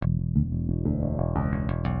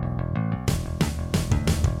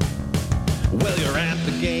Well, you're at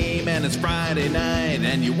the game and it's Friday night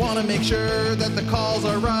and you want to make sure that the calls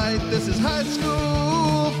are right. This is high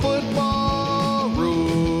school football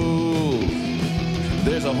rules.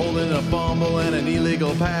 There's a holding, a fumble, and an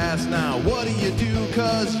illegal pass. Now, what do you do?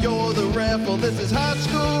 Cause you're the ref. Well, this is high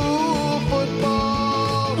school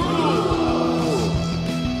football rules.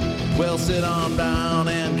 Well, sit on down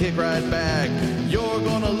and kick right back. You're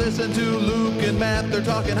gonna listen to Luke and Matt. They're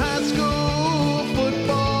talking high school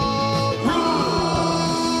football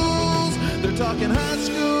rules. They're talking high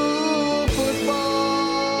school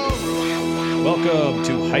football rules. Welcome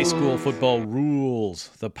to High School Football Rules,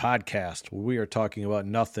 the podcast where we are talking about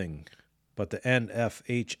nothing but the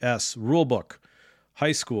NFHS rulebook.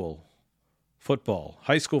 High school football.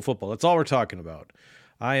 That's all we're talking about.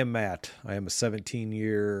 I am Matt. I am a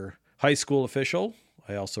 17-year high school official.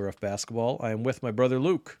 I also ref basketball. I am with my brother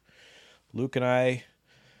Luke. Luke and I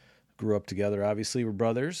grew up together. Obviously, we're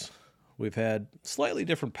brothers. We've had slightly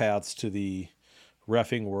different paths to the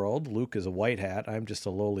reffing world. Luke is a white hat. I'm just a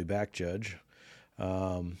lowly back judge.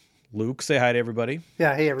 Luke, say hi to everybody.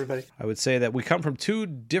 Yeah, hey everybody. I would say that we come from two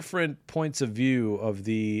different points of view of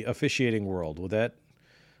the officiating world. Does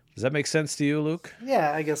that make sense to you, Luke?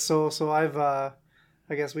 Yeah, I guess so. So I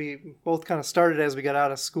guess we both kind of started as we got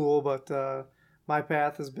out of school, but my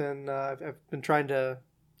path has been, I've been trying to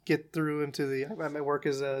get through into my work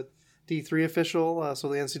as a D3 official, so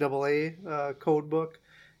the NCAA code book,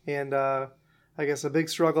 and I guess a big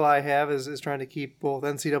struggle I have is trying to keep both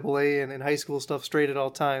NCAA and high school stuff straight at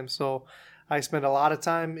all times. So I spend a lot of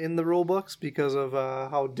time in the rule books because of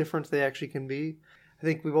how different they actually can be. I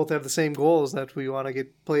think we both have the same goals, that we want to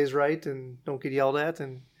get plays right and don't get yelled at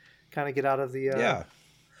and kind of get out of the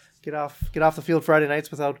get off the field Friday nights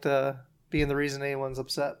without being the reason anyone's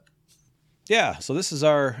upset. Yeah, so this is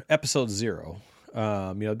our episode 0.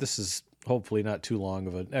 This is hopefully not too long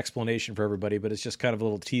of an explanation for everybody, but it's just kind of a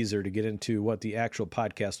little teaser to get into what the actual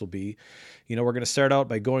podcast will be. We're going to start out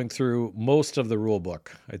by going through most of the rule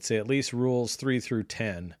book. I'd say at least rules 3 through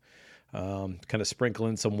 10. Kind of sprinkle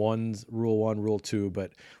in some ones, rule 1, rule 2,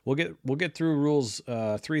 but we'll get through rules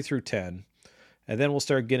 3 through 10, and then we'll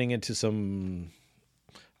start getting into some,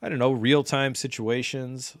 real-time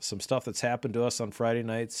situations, some stuff that's happened to us on Friday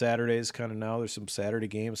nights, Saturdays kind of now. There's some Saturday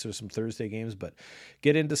games, there's some Thursday games, but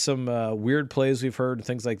get into some weird plays we've heard and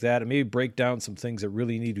things like that, and maybe break down some things that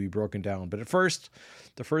really need to be broken down. But at first,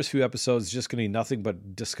 the first few episodes is just going to be nothing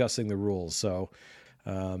but discussing the rules. So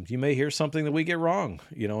you may hear something that we get wrong,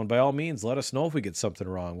 and by all means, let us know if we get something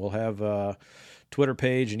wrong. We'll have a Twitter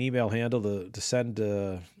page and email handle to send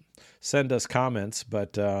us comments,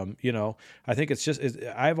 but I think it's just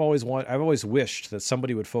I've always wished that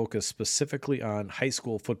somebody would focus specifically on high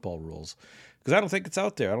school football rules, because I don't think it's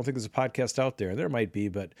out there. I don't think there's a podcast out there. There might be,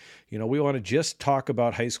 but we want to just talk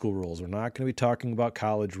about high school rules. We're not going to be talking about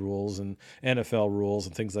college rules and NFL rules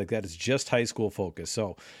and things like that. It's just high school focus.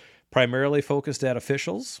 So primarily focused at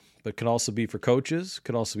officials, but could also be for coaches,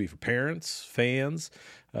 could also be for parents, fans,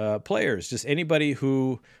 players, just anybody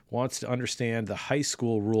who wants to understand the high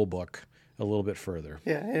school rule book a little bit further.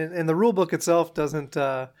 Yeah, and the rule book itself doesn't,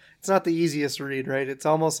 it's not the easiest to read, right? It's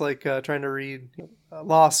almost like trying to read a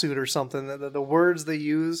lawsuit or something. The words they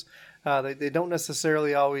use, they don't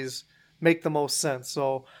necessarily always make the most sense.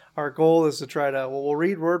 So our goal is to try to, we'll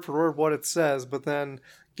read word for word what it says, but then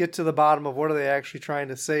get to the bottom of what are they actually trying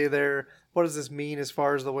to say there. What does this mean as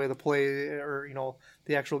far as the way the play or,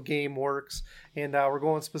 the actual game works? And we're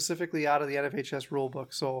going specifically out of the NFHS rule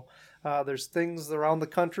book. So there's things around the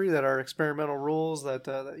country that are experimental rules that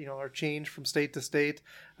are changed from state to state.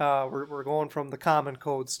 We're going from the common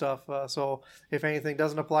code stuff. So if anything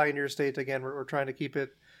doesn't apply in your state, again, we're trying to keep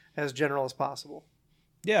it as general as possible.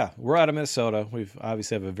 Yeah, we're out of Minnesota. We've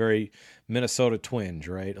obviously have a very Minnesota twinge,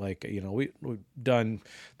 right? Like, we've done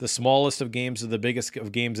the smallest of games of the biggest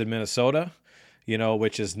of games in Minnesota,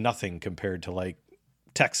 which is nothing compared to like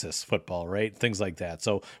Texas football, right? Things like that.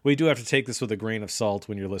 So we do have to take this with a grain of salt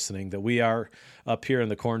when you're listening, that we are up here in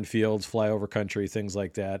the cornfields, flyover country, things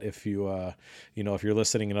like that. If you, if you're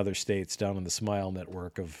listening in other states down in the Smile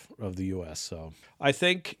network of the U.S. So I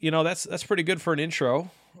think, that's pretty good for an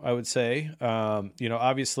intro, I would say.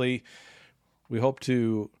 Obviously we hope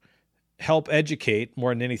to help educate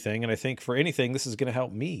more than anything. And I think for anything, this is going to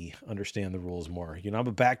help me understand the rules more. I'm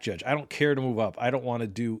a back judge. I don't care to move up. I don't want to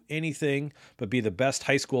do anything but be the best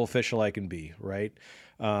high school official I can be, right?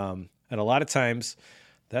 And a lot of times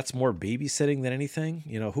that's more babysitting than anything.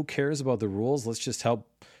 Who cares about the rules? Let's just help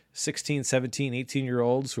 16, 17,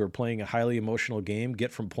 18-year-olds who are playing a highly emotional game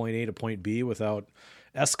get from point A to point B without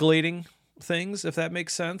escalating things, if that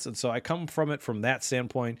makes sense. And so I come from it from that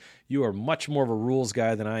standpoint. You are much more of a rules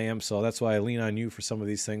guy than I am, so that's why I lean on you for some of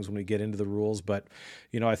these things when we get into the rules. But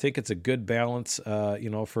I think it's a good balance, for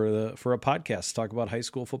a podcast to talk about high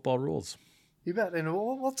school football rules. You bet, and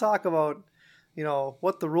we'll talk about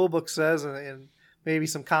what the rule book says and maybe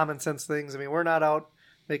some common sense things. I mean, we're not out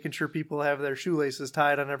making sure people have their shoelaces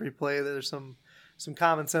tied on every play. There's some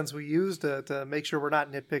common sense we use to make sure we're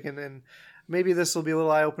not nitpicking. And maybe this will be a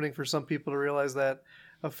little eye-opening for some people to realize that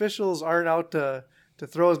officials aren't out to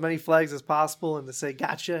throw as many flags as possible and to say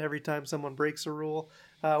gotcha every time someone breaks a rule.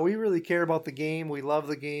 We really care about the game. We love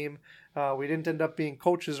the game. We didn't end up being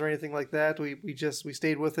coaches or anything like that. We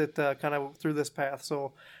stayed with it kind of through this path.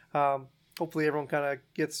 So hopefully everyone kind of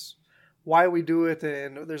gets why we do it,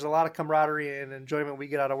 and there's a lot of camaraderie and enjoyment we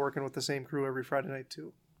get out of working with the same crew every Friday night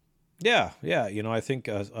too. Yeah. I think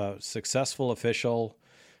a successful official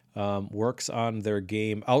works on their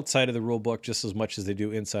game outside of the rule book just as much as they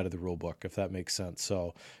do inside of the rule book, if that makes sense.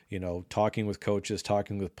 So, talking with coaches,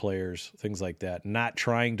 talking with players, things like that, not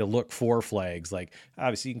trying to look for flags. Like,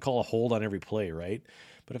 obviously you can call a hold on every play, right?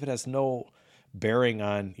 But if it has no bearing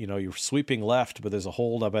on, you're sweeping left, but there's a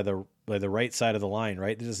hold up by the right side of the line,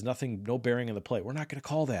 right? There's no bearing on the play. We're not going to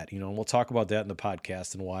call that, and we'll talk about that in the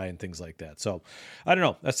podcast and why and things like that. So I don't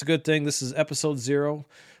know. That's a good thing. This is episode 0.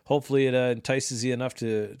 Hopefully it entices you enough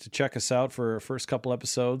to check us out for our first couple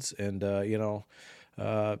episodes. And,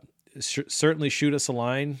 certainly shoot us a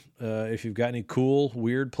line. If you've got any cool,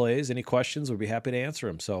 weird plays, any questions, we'd be happy to answer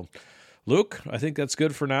them. So Luke, I think that's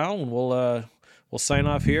good for now. And we'll sign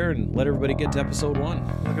off here and let everybody get to episode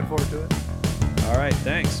 1. Looking forward to it. All right.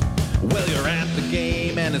 Thanks. Well, you're at the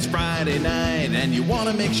game and it's Friday night and you want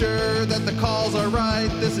to make sure that the calls are right.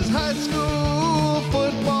 This is high school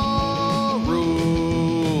football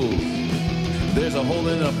rules. There's a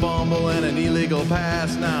holding, a fumble, and an illegal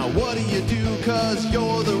pass. Now, what do you do? 'Cause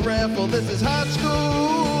you're the ref. Well, this is high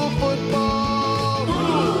school football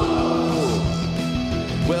rules.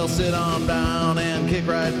 Well, sit on down and kick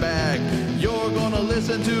right back. You're gonna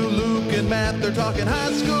listen to Luke and Matt. They're talking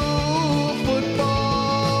high school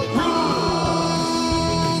football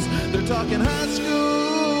rules. They're talking high